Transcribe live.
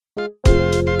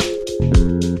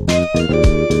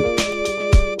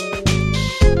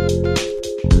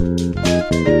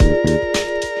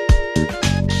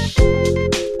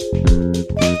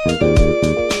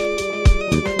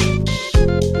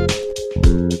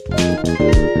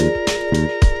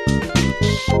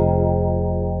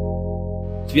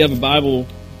If you have a Bible,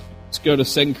 let's go to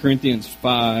 2 Corinthians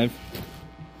 5.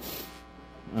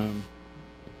 I'm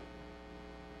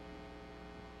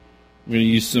going to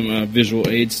use some visual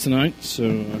aids tonight, so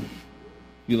if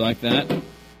you like that,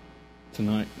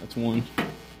 tonight, that's one.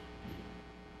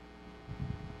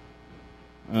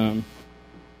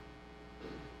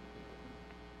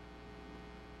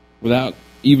 Without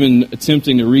even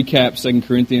attempting to recap 2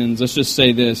 Corinthians, let's just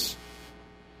say this.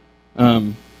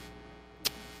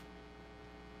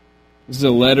 This is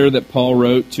a letter that Paul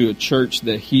wrote to a church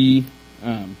that he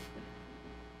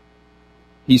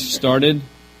started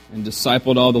and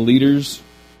discipled all the leaders.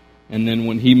 And then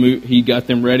when he got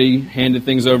them ready, handed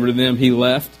things over to them, he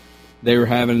left. They were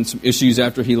having some issues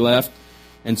after he left.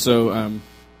 And so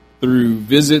through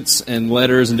visits and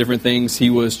letters and different things, he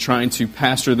was trying to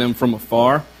pastor them from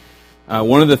afar.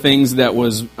 One of the things that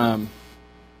was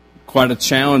quite a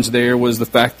challenge there was the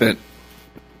fact that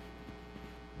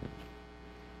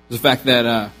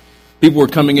people were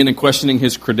coming in and questioning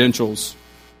his credentials.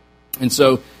 And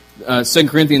so 2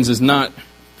 Corinthians is not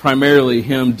primarily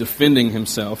him defending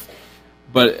himself,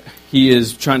 but he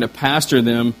is trying to pastor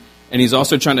them, and he's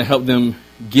also trying to help them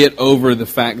get over the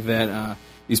fact that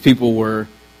these people were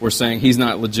saying he's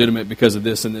not legitimate because of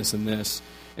this and this and this.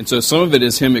 And so some of it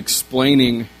is him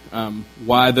explaining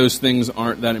why those things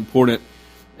aren't that important,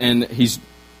 and he's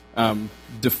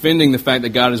defending the fact that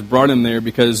God has brought him there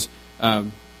because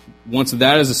once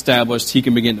that is established, he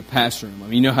can begin to pastor him. I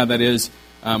mean, you know how that is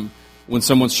when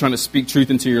someone's trying to speak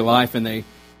truth into your life and they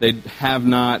have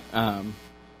not.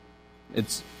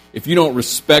 If you don't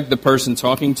respect the person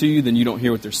talking to you, then you don't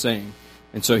hear what they're saying.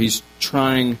 And so he's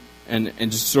trying and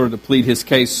just sort of to plead his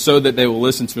case so that they will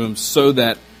listen to him, so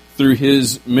that through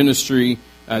his ministry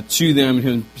to them,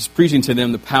 his preaching to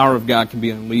them, the power of God can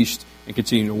be unleashed and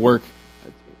continue to work,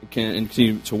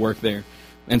 there.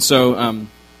 And so.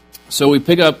 So we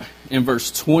pick up in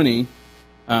verse 20,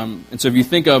 and so if you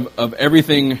think of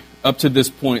everything up to this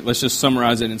point, let's just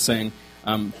summarize it in saying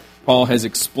Paul has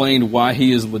explained why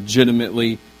he is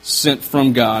legitimately sent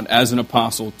from God as an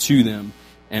apostle to them,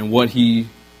 and what he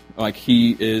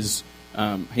has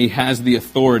the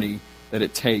authority that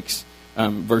it takes.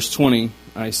 Verse 20,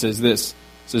 he says this, it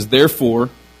says, therefore,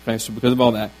 okay, so because of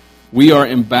all that, we are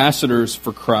ambassadors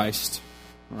for Christ.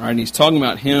 All right, and he's talking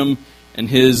about him and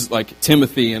his,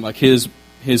 Timothy and his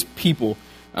people.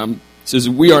 Says,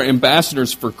 we are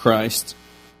ambassadors for Christ,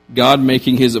 God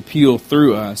making his appeal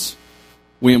through us.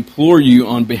 We implore you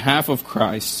on behalf of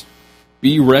Christ,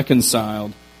 be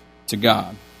reconciled to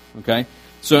God. Okay?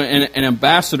 So an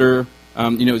ambassador,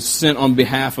 is sent on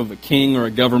behalf of a king or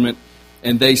a government,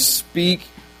 and they speak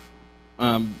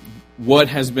what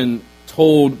has been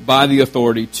told by the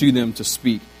authority to them to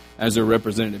speak as their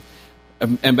representative.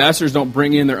 Ambassadors don't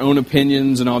bring in their own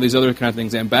opinions and all these other kind of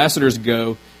things. Ambassadors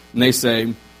go and they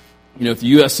say, if the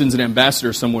U.S. sends an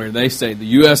ambassador somewhere, they say, the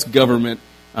U.S. government,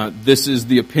 this is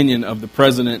the opinion of the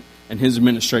president and his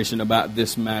administration about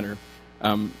this matter.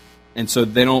 And so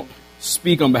they don't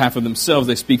speak on behalf of themselves,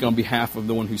 they speak on behalf of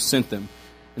the one who sent them.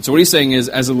 And so what he's saying is,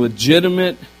 as a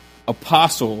legitimate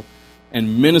apostle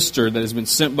and minister that has been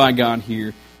sent by God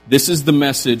here, this is the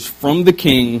message from the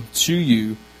king to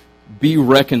you. Be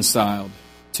reconciled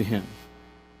to him.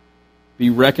 Be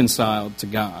reconciled to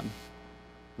God.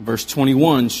 Verse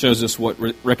 21 shows us what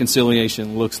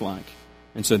reconciliation looks like.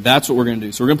 And so that's what we're going to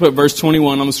do. So we're going to put verse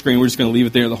 21 on the screen. We're just going to leave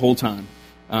it there the whole time.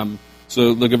 So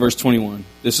look at verse 21.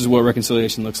 This is what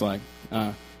reconciliation looks like.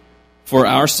 For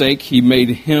our sake he made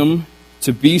him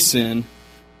to be sin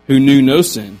who knew no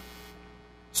sin,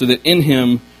 so that in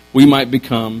him we might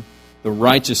become the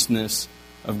righteousness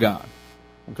of God.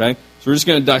 Okay? So we're just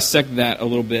going to dissect that a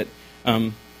little bit.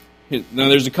 Now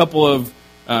there's a couple of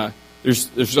there's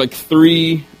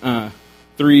three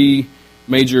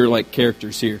major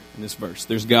characters here in this verse.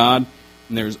 There's God,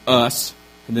 and there's us,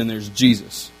 and then there's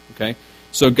Jesus. Okay,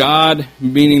 so God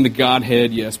meaning the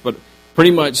Godhead, yes, but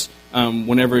pretty much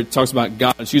whenever it talks about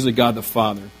God, it's usually God the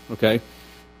Father. Okay,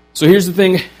 so here's the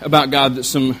thing about God, that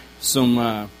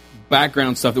some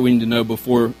background stuff that we need to know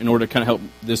before, in order to kind of help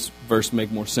this verse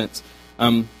make more sense.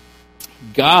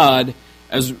 God,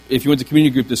 as if you went to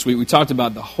community group this week, we talked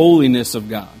about the holiness of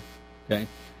God. Okay,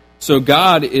 so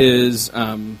God is,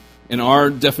 in our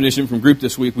definition from group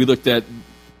this week, we looked at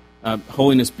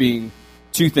holiness being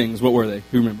two things. What were they?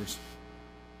 Who remembers?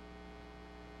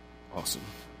 Awesome.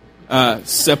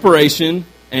 separation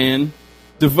and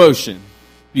devotion.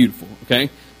 Beautiful, okay?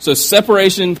 So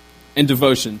separation and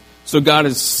devotion. So God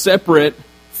is separate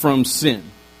from sin.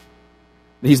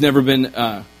 He's never been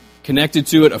connected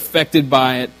to it, affected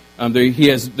by it.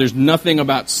 There's nothing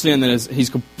about sin that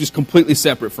he's just completely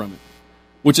separate from it,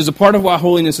 which is a part of why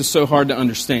holiness is so hard to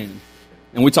understand.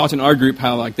 And we talked in our group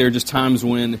how like there are just times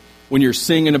when you're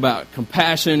singing about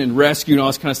compassion and rescue and all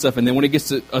this kind of stuff, and then when it gets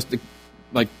to us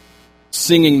like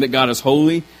singing that God is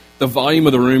holy, the volume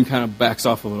of the room kind of backs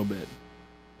off a little bit.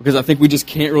 Because I think we just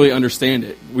can't really understand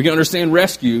it. We can understand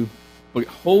rescue, but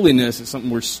holiness is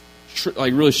something we're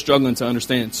really struggling to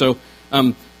understand. So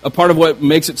a part of what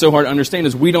makes it so hard to understand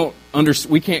is we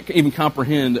can't even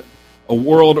comprehend a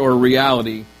world or a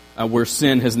reality where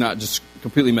sin has not just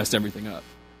completely messed everything up.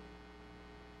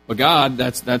 But God,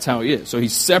 that's how He is. So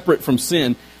He's separate from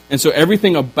sin, and so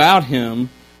everything about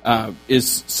Him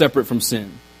is separate from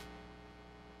sin.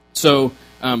 So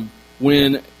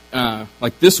when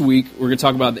like this week, we're going to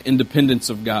talk about the independence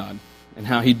of God and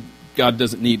how God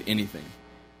doesn't need anything.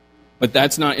 But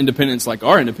that's not independence like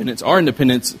our independence. Our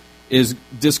independence is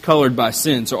discolored by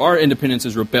sin. So our independence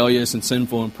is rebellious and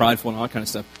sinful and prideful and all that kind of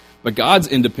stuff. But God's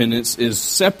independence is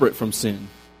separate from sin.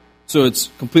 So it's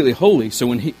completely holy. So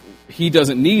when He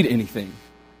doesn't need anything.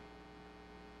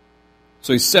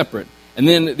 So He's separate. And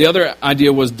then the other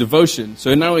idea was devotion.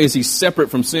 So not only is He separate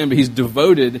from sin, but He's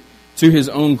devoted to His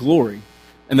own glory.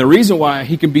 And the reason why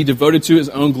He can be devoted to His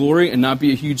own glory and not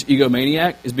be a huge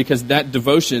egomaniac is because that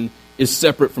devotion is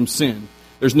separate from sin.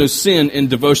 There's no sin in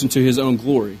devotion to His own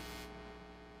glory.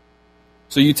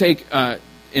 So you take,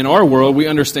 in our world, we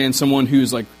understand someone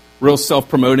who's like real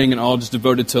self-promoting and all just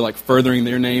devoted to like furthering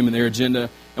their name and their agenda.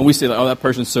 And we say, like, oh, that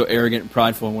person's so arrogant and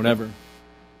prideful and whatever.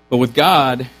 But with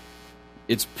God,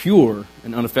 it's pure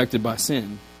and unaffected by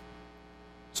sin.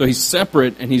 So He's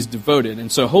separate and He's devoted. And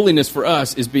so holiness for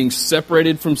us is being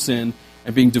separated from sin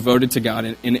and being devoted to God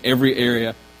in every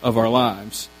area of our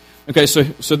lives. Okay, so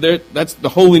that's the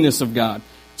holiness of God.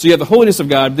 So you have the holiness of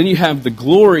God, then you have the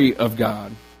glory of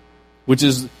God, which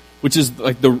is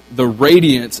like the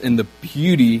radiance and the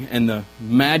beauty and the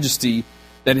majesty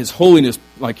that His holiness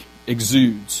like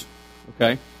exudes.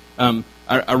 Okay,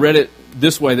 I read it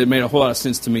this way that made a whole lot of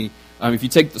sense to me. If you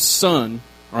take the sun,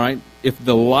 all right, if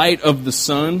the light of the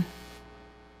sun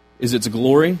is its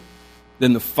glory,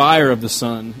 then the fire of the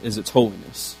sun is its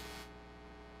holiness.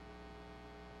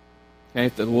 Okay,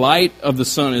 if the light of the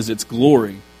sun is its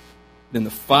glory, then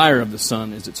the fire of the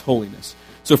sun is its holiness.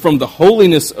 So from the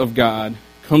holiness of God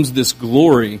comes this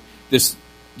glory, this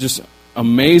just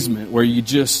amazement where you're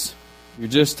just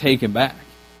taken back.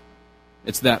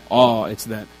 It's that awe, it's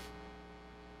that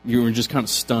you're just kind of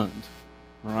stunned.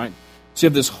 All right? So you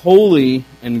have this holy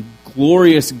and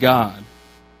glorious God.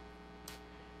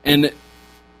 And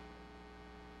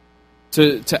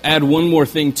to add one more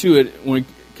thing to it, when we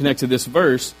connect to this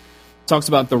verse, it talks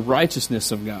about the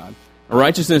righteousness of God.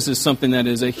 Righteousness is something that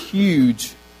is a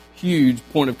huge, huge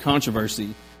point of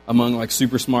controversy among like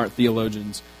super smart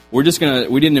theologians. We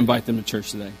didn't invite them to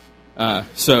church today.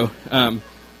 So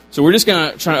we're just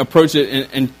going to try to approach it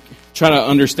and try to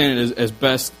understand it as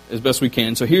best we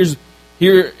can. So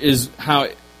here is how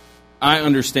I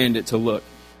understand it to look.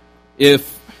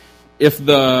 If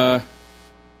the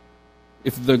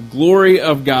glory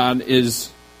of God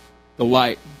is the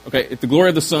light, okay, if the glory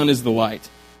of the sun is the light,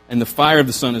 and the fire of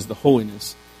the sun is the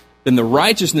holiness, then the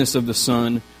righteousness of the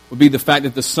sun would be the fact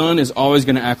that the sun is always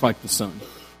going to act like the sun.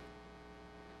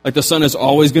 Like the sun is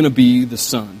always going to be the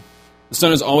sun. The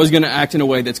sun is always going to act in a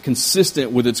way that's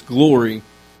consistent with its glory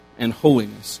and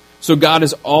holiness. So God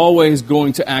is always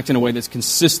going to act in a way that's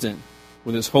consistent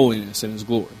with His holiness and His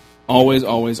glory. Always,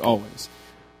 always, always.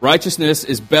 Righteousness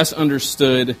is best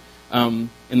understood in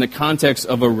the context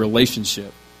of a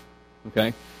relationship.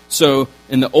 Okay? So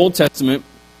in the Old Testament,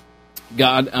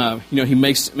 God, He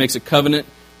makes a covenant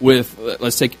with,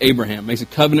 let's take Abraham, makes a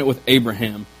covenant with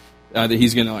Abraham that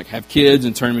He's going to like have kids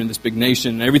and turn them into this big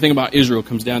nation. And everything about Israel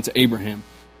comes down to Abraham.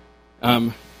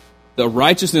 The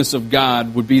righteousness of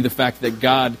God would be the fact that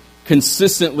God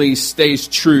consistently stays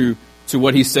true to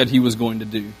what He said He was going to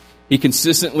do. He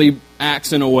consistently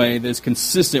acts in a way that's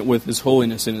consistent with His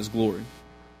holiness and His glory.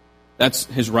 That's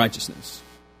His righteousness.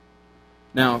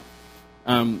 Now,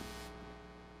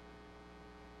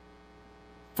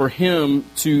 for Him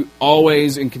to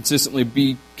always and consistently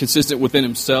be consistent within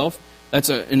Himself, that's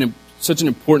such an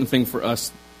important thing for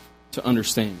us to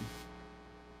understand.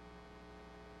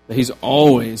 That He's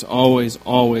always, always,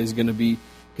 always going to be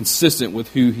consistent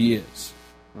with who He is.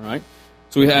 All right?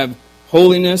 So we have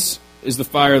holiness is the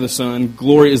fire of the sun,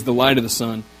 glory is the light of the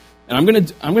sun. And I'm going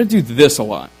to do this a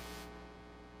lot.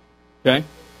 Okay?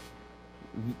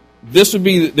 This would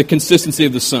be the consistency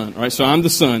of the Son. All right? So I'm the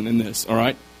Son in this. All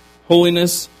right?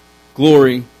 Holiness,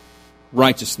 glory,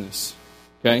 righteousness.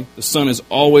 Okay? The Son is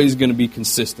always going to be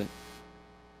consistent.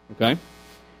 Okay?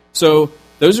 So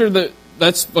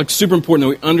that's like super important that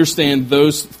we understand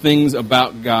those things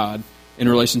about God in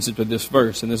relationship to this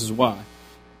verse, and this is why.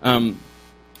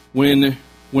 When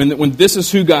this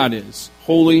is who God is,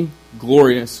 holy,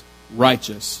 glorious,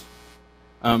 righteous,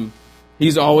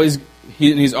 He's always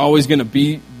going to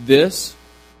be this.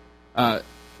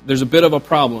 There's a bit of a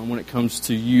problem when it comes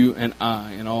to you and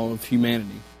I and all of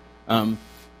humanity.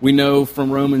 We know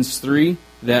from Romans 3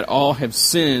 that all have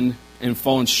sinned and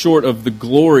fallen short of the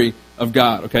glory of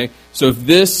God. Okay, so if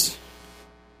this,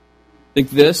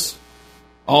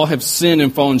 all have sinned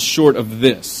and fallen short of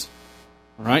this.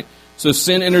 All right, so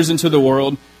sin enters into the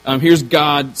world. Here's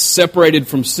God separated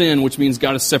from sin, which means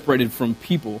God is separated from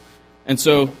people. And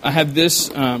so I have this.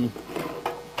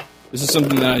 This is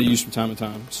something that I use from time to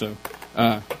time. So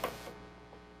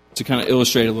to kind of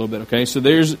illustrate a little bit. Okay, so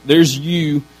there's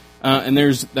you, and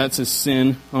that's a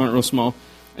sin. Aren't real small.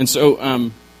 And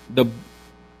so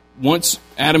once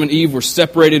Adam and Eve were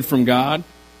separated from God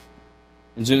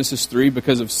in Genesis 3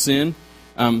 because of sin,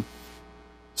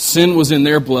 sin was in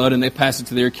their blood, and they passed it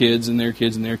to their kids and their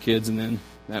kids and their kids, and then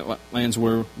that lands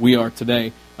where we are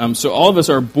today. So all of us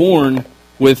are born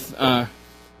with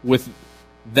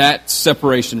that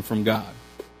separation from God.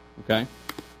 Okay?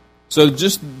 So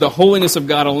just the holiness of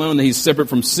God alone, that He's separate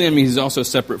from sin, means He's also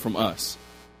separate from us.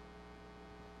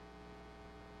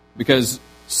 Because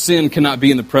sin cannot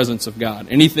be in the presence of God.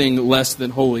 Anything less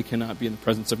than holy cannot be in the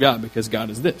presence of God, because God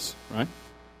is this, right?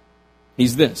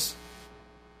 He's this.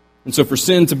 And so for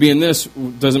sin to be in this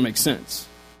doesn't make sense.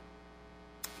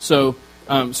 So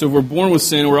we're born with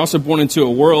sin. We're also born into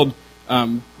a world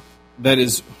that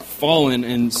is fallen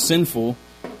and sinful.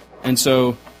 And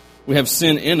so we have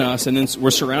sin in us, and then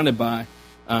we're surrounded by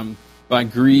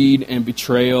greed and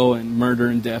betrayal and murder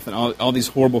and death and all these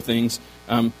horrible things.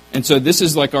 And so this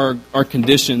is like our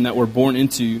condition that we're born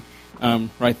into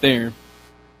right there.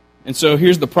 And so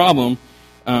here's the problem,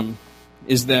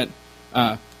 is that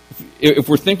if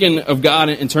we're thinking of God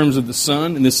in terms of the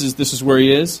Son, and this is where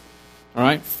He is, all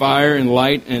right, fire and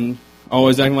light and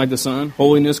always acting like the Son,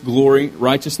 holiness, glory,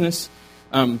 righteousness.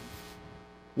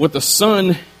 What the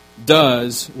Son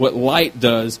does, what light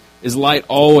does, is light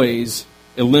always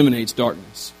eliminates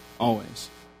darkness. Always.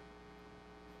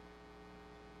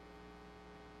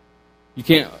 You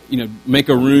can't, make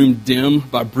a room dim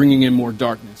by bringing in more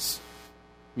darkness.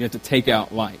 You have to take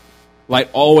out light. Light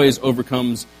always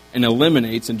overcomes and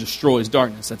eliminates and destroys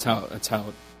darkness. That's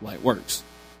how light works.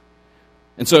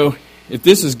 And so, if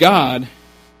this is God,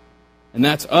 and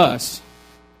that's us,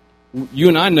 you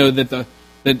and I know that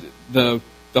the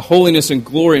holiness and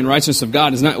glory and righteousness of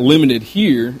God is not limited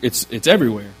here. It's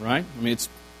everywhere, right? I mean, it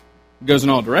goes in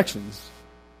all directions.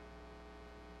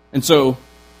 And so,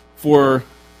 for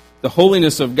the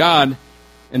holiness of God,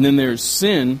 and then there's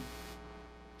sin,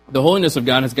 the holiness of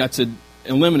God has got to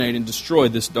eliminate and destroy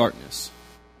this darkness.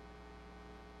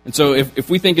 And so if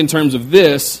we think in terms of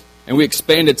this, and we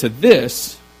expand it to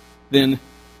this, then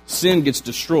sin gets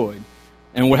destroyed.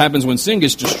 And what happens when sin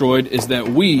gets destroyed is that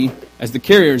we, as the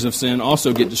carriers of sin,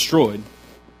 also get destroyed.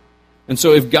 And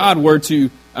so if God were to,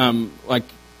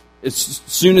 as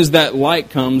soon as that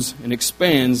light comes and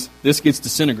expands, this gets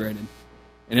disintegrated.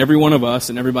 And every one of us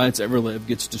and everybody that's ever lived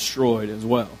gets destroyed as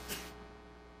well.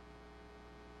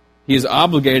 He is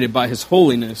obligated by His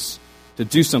holiness to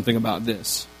do something about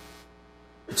this.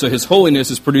 So His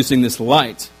holiness is producing this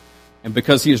light. And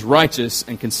because He is righteous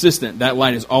and consistent, that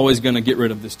light is always going to get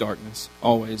rid of this darkness.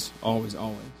 Always, always,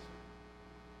 always.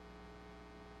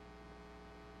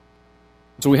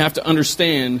 So we have to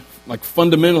understand,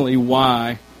 fundamentally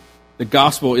why the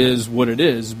gospel is what it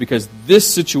is, because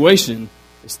this situation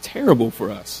is terrible for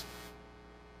us.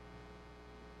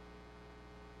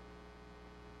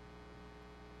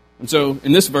 And so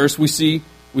in this verse we see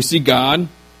God,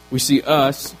 we see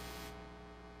us,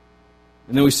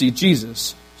 and then we see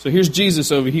Jesus. So here's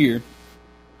Jesus over here.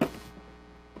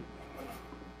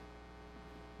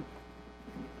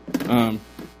 So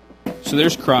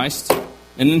there's Christ,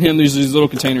 and in Him there's these little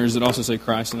containers that also say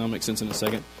Christ, and that'll make sense in a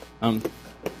second.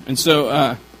 And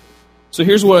so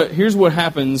here's what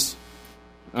happens.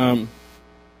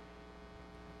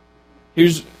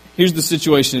 Here's the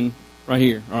situation right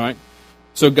here. All right.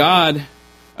 So God,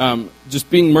 just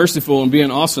being merciful and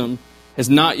being awesome, has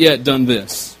not yet done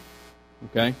this.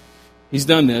 Okay, He's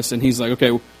done this, and He's like,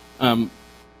 okay,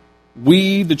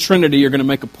 we, the Trinity, are going to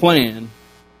make a plan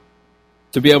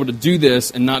to be able to do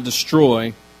this and not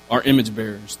destroy our image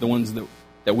bearers, the ones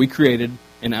that we created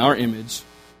in our image,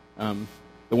 the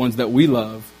ones that we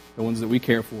love, the ones that we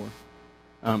care for.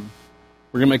 We're going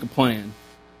to make a plan.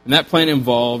 And that plan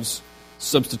involves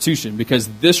substitution, because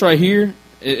this right here,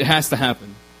 it has to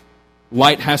happen.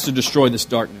 Light has to destroy this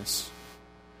darkness.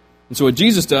 And so what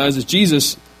Jesus does is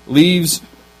Jesus leaves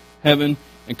heaven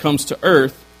and comes to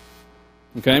earth.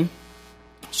 Okay?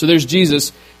 So there's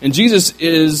Jesus, and Jesus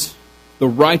is the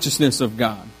righteousness of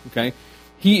God. Okay?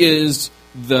 He is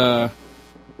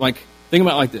think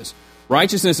about it like this.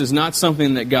 Righteousness is not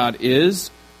something that God is.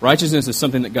 Righteousness is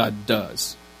something that God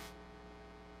does.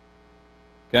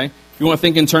 Okay? If you want to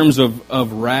think in terms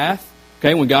of wrath,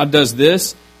 okay, when God does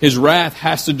this, His wrath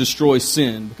has to destroy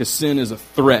sin, because sin is a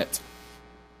threat.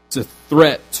 It's a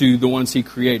threat to the ones He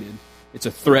created. It's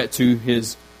a threat to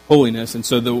His holiness. And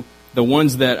so the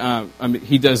ones that,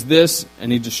 He does this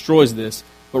and He destroys this.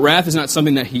 But wrath is not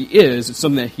something that He is, it's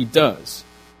something that He does.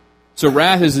 So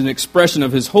wrath is an expression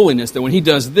of His holiness, that when He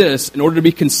does this, in order to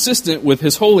be consistent with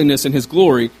His holiness and His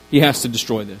glory, He has to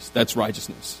destroy this. That's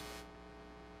righteousness.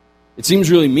 It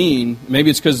seems really mean. Maybe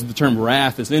it's because the term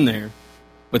wrath is in there.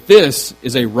 But this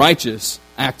is a righteous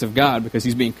act of God, because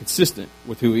He's being consistent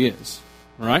with who He is.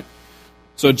 All right?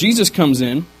 So Jesus comes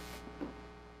in.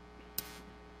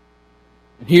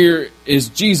 And here is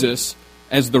Jesus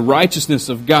as the righteousness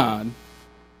of God.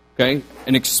 Okay?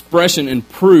 An expression and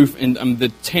proof, and the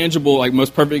tangible,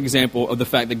 most perfect example of the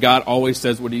fact that God always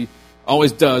does what He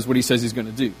says He's going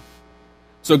to do.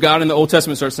 So God in the Old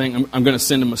Testament starts saying, I'm going to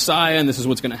send a Messiah, and this is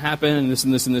what's going to happen, and this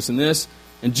and this and this and this.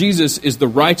 And Jesus is the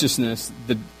righteousness,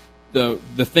 the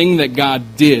thing that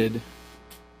God did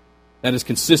that is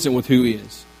consistent with who He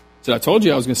is. So I told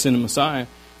you I was going to send a Messiah.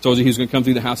 I told you He was going to come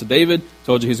through the house of David. I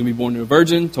told you He was going to be born to a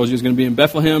virgin. I told you He was going to be in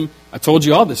Bethlehem. I told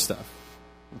you all this stuff.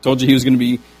 I told you He was going to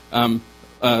be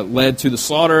led to the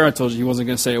slaughter. I told you He wasn't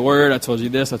going to say a word. I told you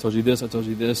this. I told you this. I told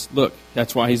you this. Look,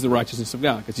 that's why He's the righteousness of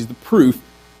God, because He's the proof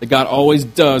that God always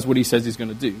does what He says He's going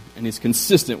to do, and He's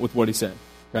consistent with what He said.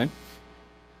 Okay?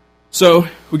 So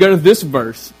we go to this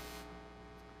verse.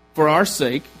 For our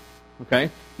sake,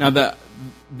 okay? Now the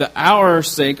our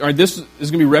sake, or this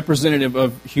is going to be representative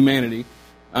of humanity.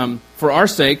 For our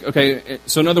sake, okay.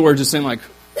 So in other words, it's saying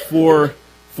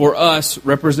for us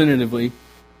representatively,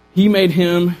 He made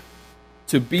Him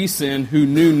to be sin who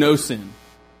knew no sin,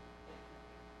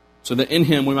 so that in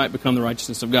Him we might become the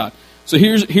righteousness of God. So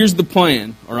here's the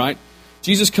plan, all right?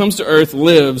 Jesus comes to earth,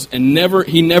 lives, and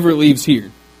He never leaves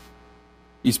here.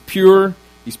 He's pure,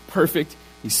 He's perfect,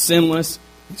 He's sinless,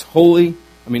 He's holy.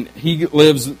 He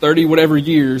lives 30 whatever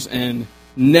years and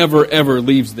never ever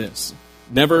leaves this.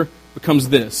 Never becomes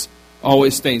this.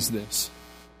 Always stays this.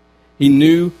 He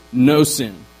knew no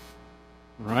sin.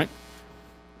 All right?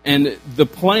 And the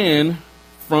plan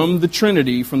from the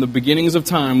Trinity, from the beginnings of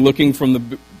time, looking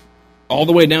from all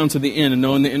the way down to the end and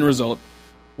knowing the end result,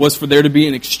 was for there to be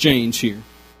an exchange here.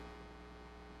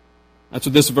 That's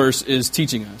what this verse is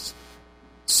teaching us.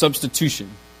 Substitution.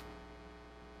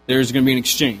 There's going to be an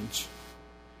exchange.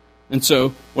 And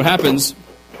so, what happens...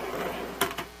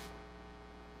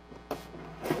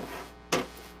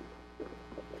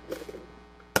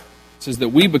 It says that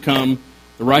we become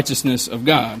the righteousness of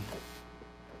God.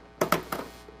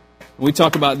 We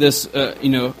talk about this,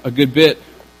 a good bit.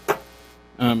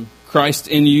 Christ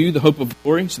in you, the hope of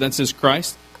glory. So that says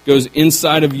Christ goes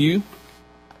inside of you.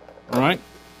 All right?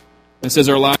 It says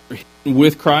our lives are hidden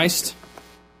with Christ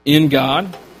in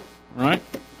God. All right?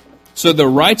 So the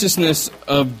righteousness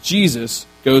of Jesus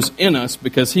goes in us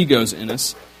because He goes in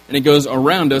us. And it goes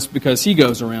around us because He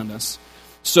goes around us.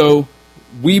 So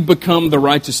we become the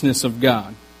righteousness of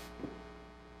God.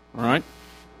 All right?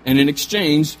 And in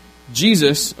exchange,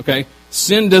 Jesus, okay,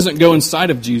 sin doesn't go inside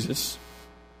of Jesus.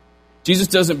 Jesus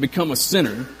doesn't become a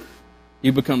sinner.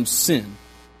 He becomes sin.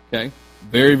 Okay?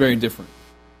 Very, very different.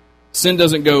 Sin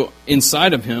doesn't go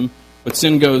inside of Him, but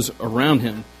sin goes around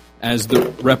Him as the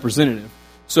representative.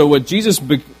 So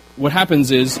what happens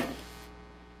is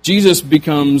Jesus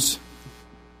becomes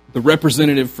the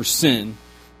representative for sin,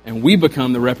 and we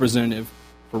become the representative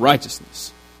for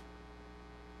righteousness.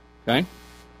 Okay?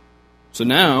 So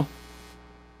now,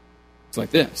 it's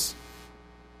like this.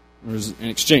 There's an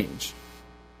exchange.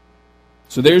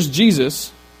 So there's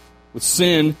Jesus with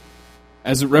sin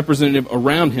as a representative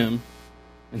around Him,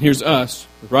 and here's us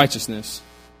with righteousness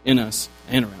in us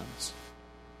and around us.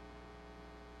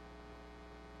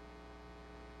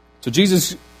 So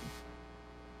Jesus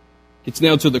gets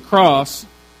nailed to the cross.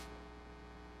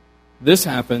 This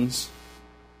happens,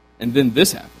 and then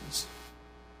this happens.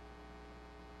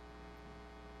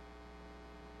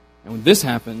 And when this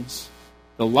happens,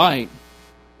 the light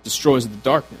destroys the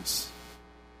darkness.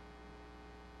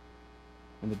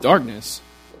 And the darkness,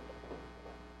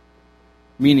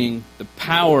 meaning the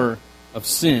power of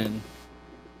sin,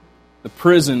 the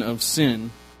prison of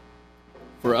sin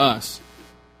for us,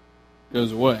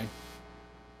 goes away.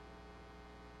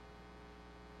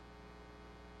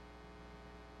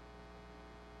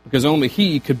 Because only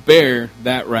He could bear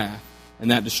that wrath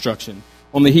and that destruction.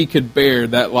 Only He could bear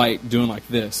that light doing like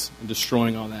this and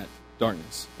destroying all that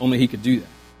darkness. Only He could do that.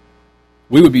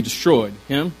 We would be destroyed.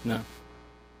 Him? No.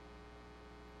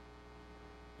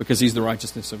 Because He's the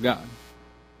righteousness of God.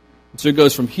 And so it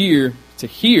goes from here to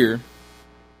here.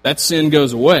 That sin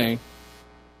goes away.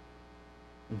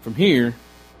 And from here,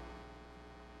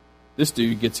 this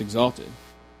dude gets exalted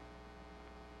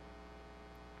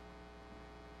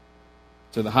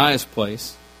to the highest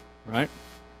place, right?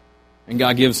 And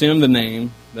God gives him the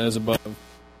name that is above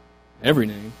every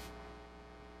name,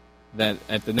 that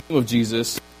at the name of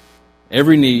Jesus,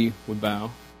 every knee would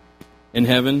bow in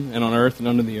heaven and on earth and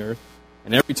under the earth,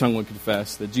 and every tongue would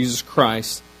confess that Jesus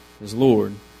Christ is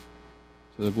Lord,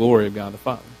 to the glory of God the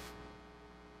Father.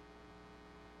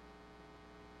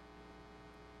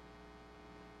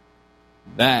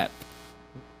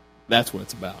 That's what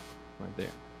it's about right there.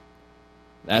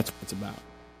 That's what it's about.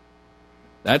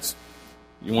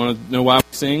 You want to know why we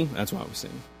sing? That's why we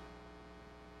sing.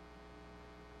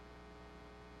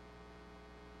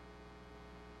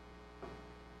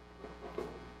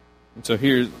 And so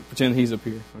here, pretend He's up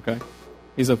here, okay?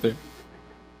 He's up there.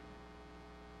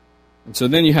 And so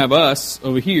then you have us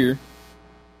over here.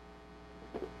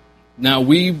 Now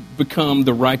we become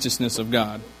the righteousness of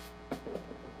God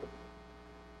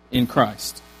in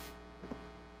Christ.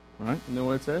 Right? You know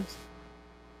what it says?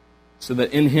 So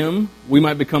that in Him we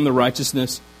might become the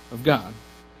righteousness of God.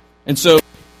 And so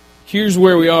here's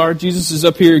where we are. Jesus is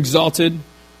up here exalted.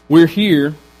 We're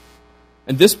here.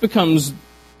 And this becomes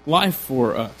life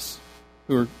for us.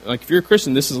 If you're a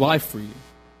Christian, this is life for you.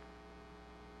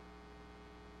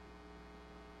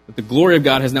 But the glory of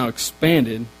God has now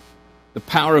expanded. The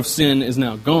power of sin is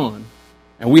now gone.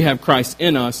 And we have Christ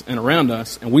in us and around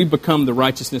us, and we become the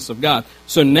righteousness of God.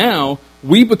 So now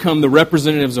we become the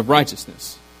representatives of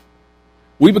righteousness.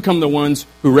 We become the ones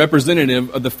who are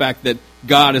representative of the fact that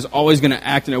God is always going to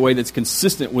act in a way that's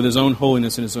consistent with His own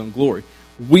holiness and His own glory.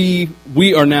 We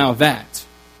are now that.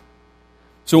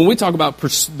 So when we talk about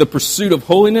the pursuit of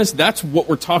holiness, that's what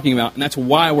we're talking about, and that's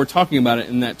why we're talking about it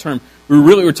in that term.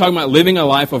 We're talking about living a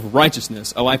life of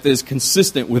righteousness, a life that is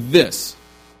consistent with this.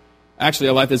 Actually,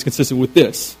 a life that is consistent with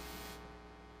this.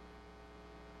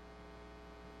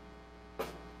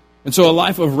 And so a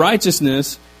life of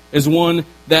righteousness is one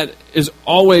that is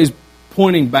always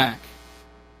pointing back.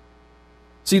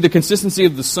 See, the consistency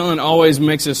of the sun always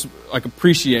makes us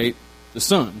appreciate the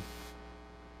sun.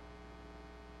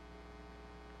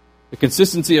 The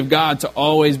consistency of God to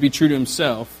always be true to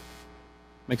Himself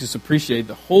makes us appreciate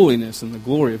the holiness and the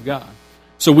glory of God.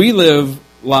 So we live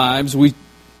lives, we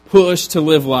push to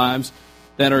live lives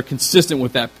that are consistent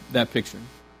with that picture.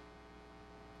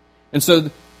 And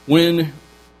so when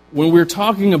we're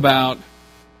talking about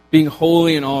being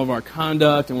holy in all of our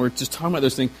conduct, and we're just talking about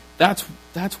those things, that's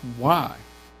why.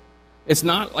 It's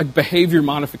not like behavior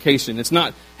modification. It's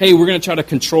not, hey, we're going to try to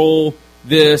control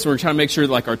this, we're trying to make sure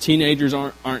that our teenagers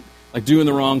aren't doing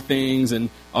the wrong things and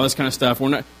all this kind of stuff. We're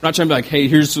not trying to be like, hey,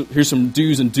 here's some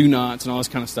do's and do nots and all this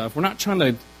kind of stuff. We're not trying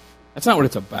to. That's not what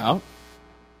it's about.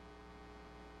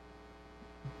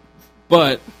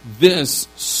 But this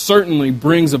certainly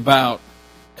brings about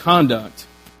conduct,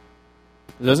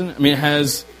 doesn't it? I mean, it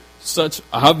has such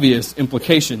obvious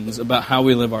implications about how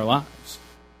we live our lives.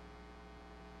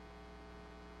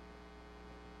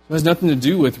 It has nothing to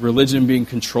do with religion being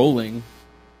controlling.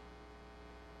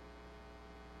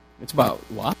 It's about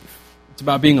life. It's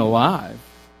about being alive.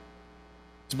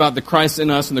 It's about the Christ in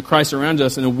us and the Christ around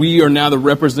us, and we are now the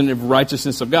representative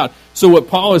righteousness of God. So what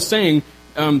Paul is saying,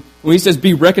 when he says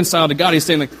be reconciled to God, he's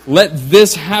saying, let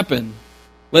this happen.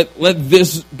 Let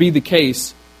this be the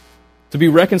case. To be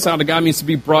reconciled to God means to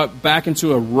be brought back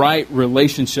into a right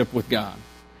relationship with God.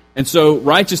 And so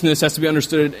righteousness has to be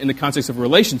understood in the context of a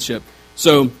relationship.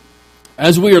 So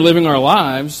as we are living our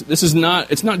lives, it's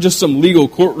not just some legal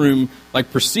courtroom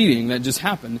proceeding that just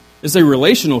happened. It's a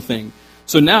relational thing.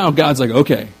 So now God's like,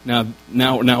 okay, now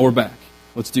we're back.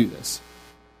 Let's do this.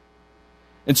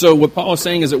 And so what Paul is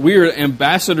saying is that we are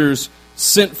ambassadors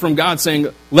sent from God saying,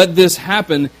 let this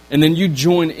happen, and then you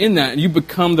join in that, and you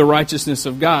become the righteousness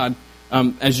of God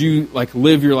as you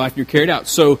live your life and you're carried out.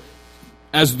 So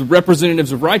as the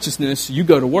representatives of righteousness, you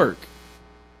go to work.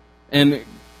 And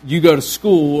you go to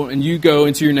school, and you go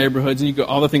into your neighborhoods, and you go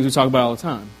all the things we talk about all the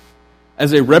time.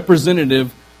 As a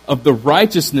representative of the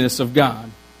righteousness of God,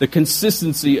 the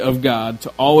consistency of God to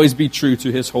always be true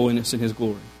to His holiness and His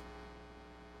glory.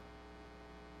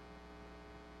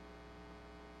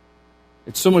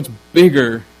 It's so much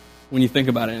bigger when you think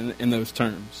about it in those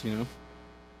terms, you know?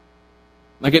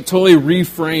 Like it totally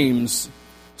reframes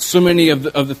so many of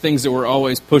the things that we're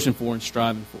always pushing for and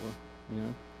striving for, you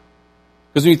know?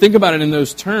 Because when you think about it in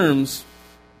those terms,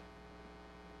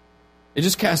 it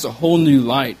just casts a whole new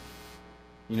light,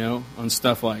 you know, on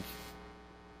stuff like,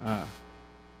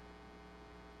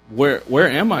 where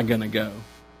am I going to go?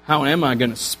 How am I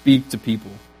going to speak to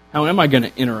people? How am I going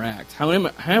to interact? How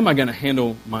am I going to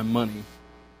handle my money?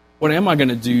 What am I going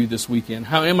to do this weekend?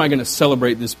 How am I going to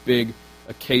celebrate this big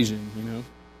occasion, you know?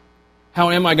 How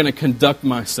am I going to conduct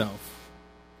myself?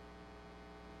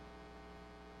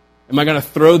 Am I going to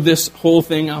throw this whole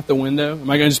thing out the window? Am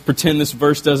I going to just pretend this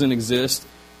verse doesn't exist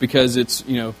because it's,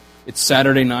 you know, it's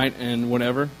Saturday night and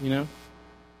whatever, you know?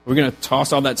 We're going to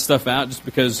toss all that stuff out just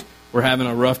because we're having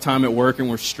a rough time at work and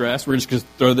we're stressed. We're just going to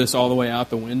throw this all the way out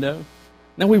the window.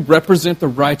 Now we represent the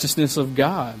righteousness of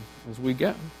God as we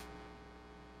go.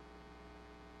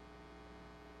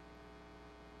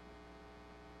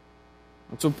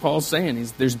 That's what Paul's saying.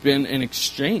 There's been an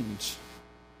exchange.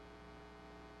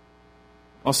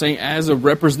 Paul's saying, as a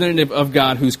representative of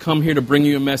God who's come here to bring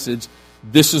you a message,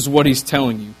 this is what he's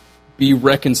telling you. Be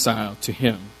reconciled to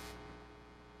Him.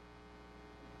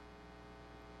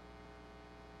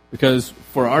 Because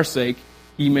for our sake,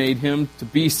 He made Him to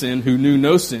be sin who knew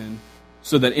no sin,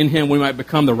 so that in Him we might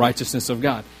become the righteousness of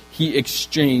God. He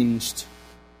exchanged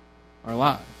our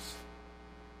lives.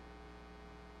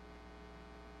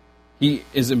 He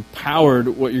is empowered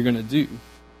what you're going to do.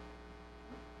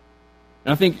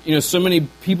 And I think, you know, so many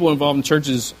people involved in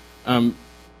churches,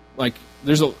 like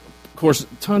there's, of course,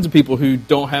 tons of people who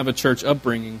don't have a church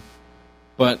upbringing.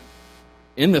 But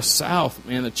in the South,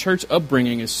 man, the church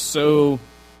upbringing is so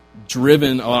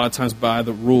driven a lot of times by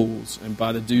the rules and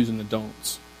by the do's and the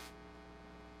don'ts.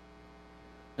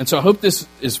 And so I hope this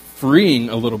is freeing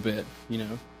a little bit, you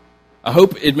know. I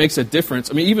hope it makes a difference.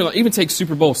 I mean, even take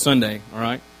Super Bowl Sunday, all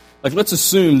right? Like, let's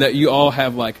assume that you all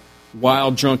have, like,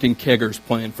 wild drunken keggers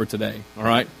planned for today, all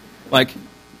right? Like,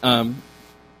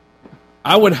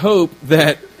 I would hope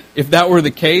that if that were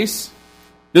the case,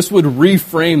 this would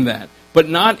reframe that. But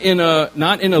not in a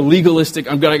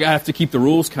legalistic, I'm going to have to keep the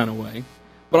rules kind of way,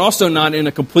 but also not in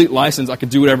a complete license, I can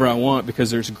do whatever I want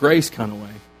because there's grace kind of way.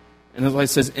 And as it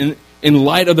says, in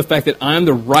light of the fact that I'm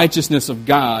the righteousness of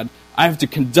God, I have to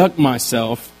conduct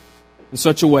myself in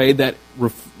such a way that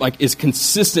is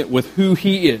consistent with who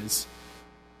He is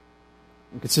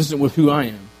and consistent with who I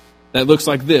am. That looks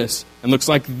like this and looks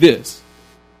like this.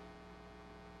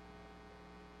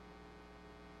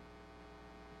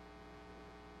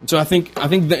 And so I think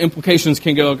the implications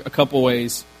can go a couple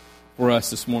ways for us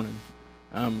this morning.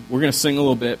 We're going to sing a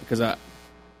little bit because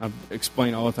I've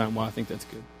explained all the time why I think that's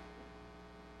good.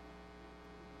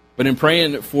 But in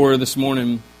praying for this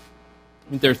morning, I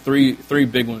think there are three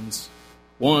big ones.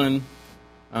 One,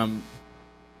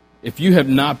 if you have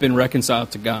not been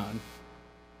reconciled to God,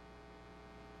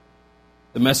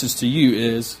 the message to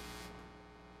you is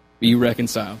be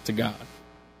reconciled to God.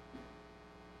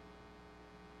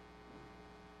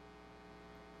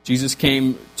 Jesus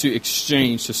came to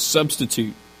exchange, to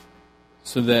substitute,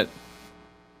 so that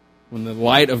when the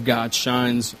light of God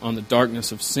shines on the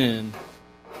darkness of sin,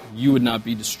 you would not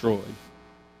be destroyed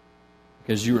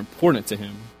because you're important to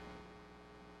Him.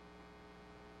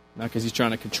 Not because He's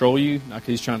trying to control you, not because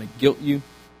He's trying to guilt you,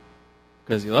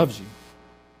 because He loves you.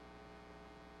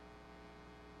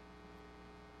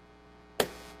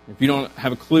 If you don't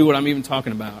have a clue what I'm even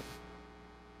talking about,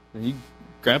 then you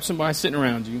grab somebody sitting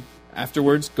around you.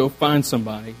 Afterwards, go find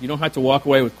somebody. You don't have to walk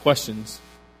away with questions.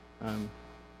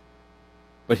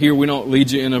 But here we don't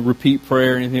lead you in a repeat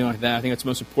prayer or anything like that. I think that's the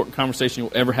most important conversation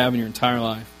you'll ever have in your entire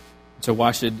life. So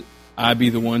why should I be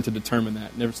the one to determine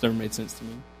that? It's never made sense to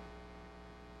me.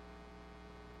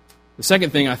 The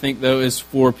second thing I think, though, is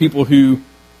for people who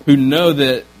know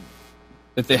that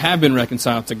they have been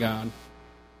reconciled to God,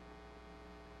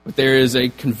 but there is a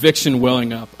conviction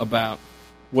welling up about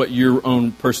what your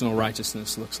own personal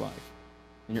righteousness looks like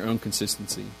and your own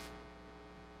consistency.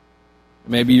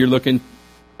 Maybe you're looking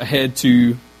ahead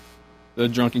to the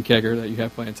drunken kegger that you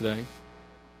have planned today.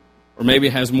 Or maybe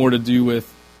it has more to do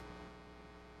with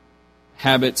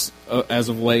habits as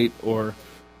of late or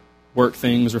work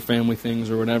things or family things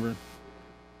or whatever.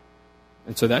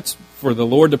 And so that's for the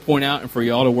Lord to point out and for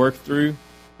y'all to work through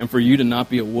and for you to not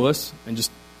be a wuss and just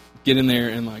get in there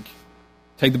and like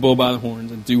take the bull by the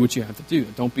horns and do what you have to do.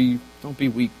 Don't be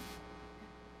weak.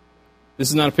 This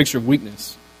is not a picture of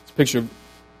weakness. It's a picture of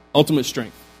ultimate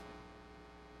strength.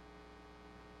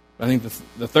 But I think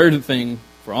the third thing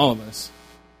for all of us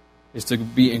is to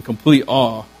be in complete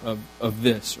awe of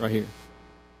this right here.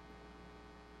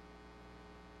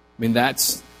 I mean,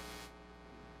 that's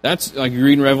like you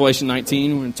read in Revelation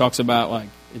 19 when it talks about, like,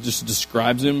 it just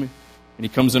describes him, and he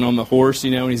comes in on the horse,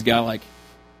 and he's got, like,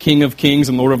 King of Kings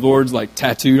and Lord of Lords, like,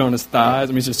 tattooed on his thighs.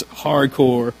 I mean, it's just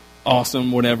hardcore,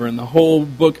 awesome, whatever. And the whole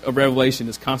book of Revelation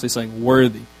is constantly saying,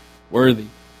 worthy, worthy,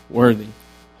 worthy,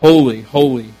 holy,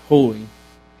 holy, holy,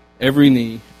 every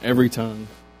knee, every tongue.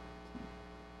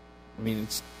 I mean,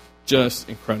 it's just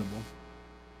incredible.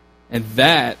 And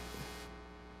that's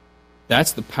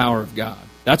the power of God.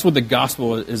 That's what the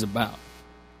gospel is about.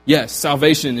 Yes,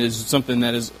 salvation is something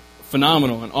that is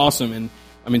phenomenal and awesome, and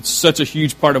I mean, such a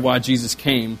huge part of why Jesus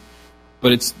came,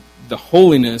 but it's the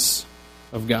holiness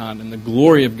of God and the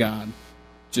glory of God,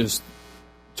 just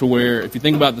to where, if you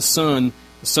think about the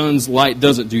sun's light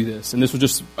doesn't do this, and this was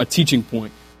just a teaching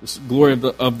point. This glory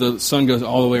of the sun goes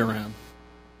all the way around.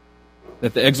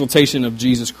 That the exaltation of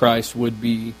Jesus Christ would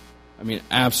be, I mean,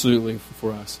 absolutely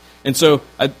for us. And so,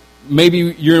 maybe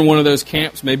you're in one of those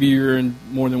camps. Maybe you're in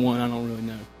more than one. I don't really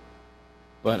know.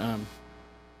 But,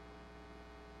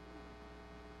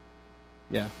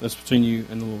 yeah, that's between you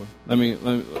and the Lord.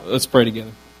 Let's pray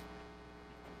together.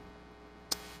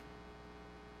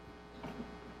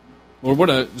 Lord, what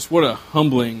a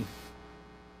humbling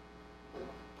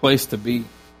place to be.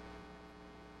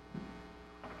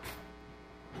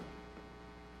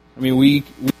 I mean, we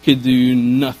could do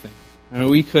nothing. I mean,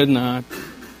 we could not,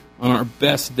 on our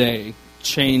best day,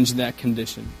 change that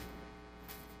condition.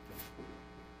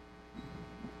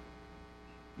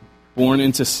 Born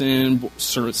into sin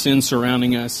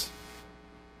surrounding us.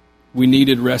 We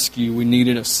needed rescue. We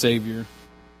needed a Savior.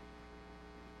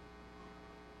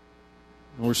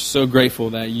 And we're so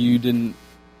grateful that you didn't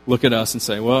look at us and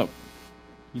say, well,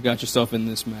 you got yourself in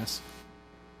this mess.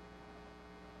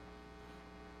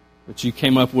 But you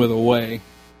came up with a way.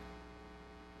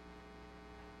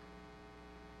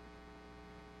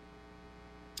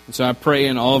 And so I pray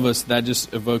in all of us that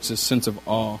just evokes a sense of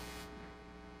awe.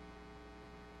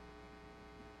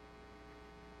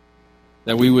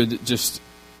 That we would just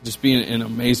be in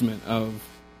amazement of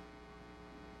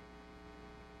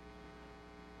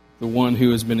the one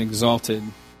who has been exalted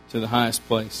to the highest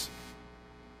place.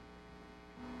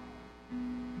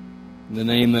 The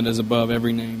name that is above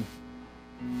every name.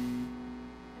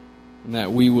 And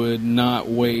that we would not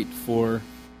wait for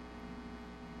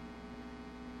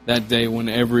that day when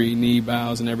every knee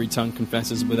bows and every tongue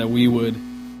confesses, but that we would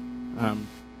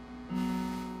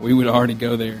already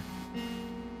go there.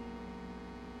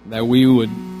 That we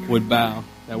would bow,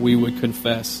 that we would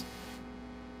confess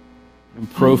and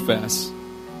profess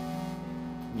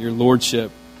your lordship,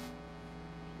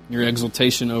 your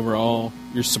exaltation over all,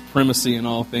 your supremacy in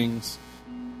all things.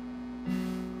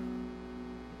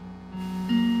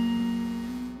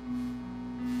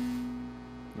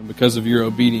 And because of your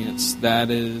obedience,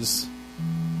 that's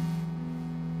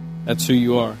who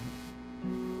you are.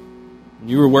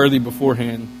 You were worthy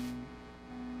beforehand.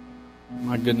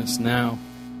 My goodness, now.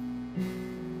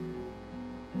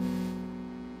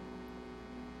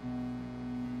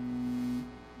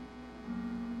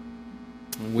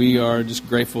 We are just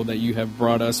grateful that you have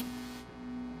brought us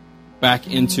back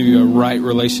into a right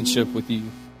relationship with you.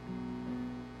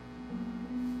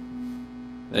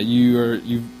 That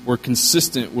you were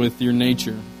consistent with your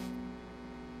nature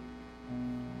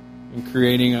in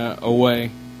creating a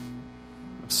way,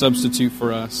 a substitute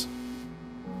for us.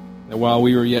 That while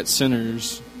we were yet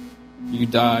sinners, you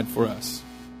died for us.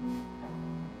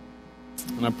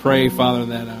 And I pray, Father,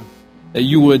 that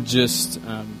you would just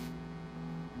kind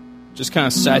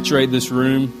of saturate this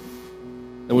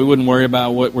room, that we wouldn't worry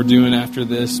about what we're doing after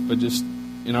this, but just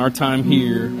in our time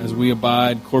here, as we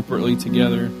abide corporately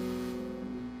together,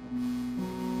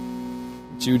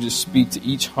 that you would just speak to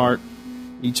each heart,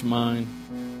 each mind,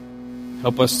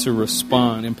 help us to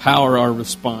respond, empower our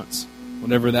response,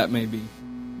 whatever that may be.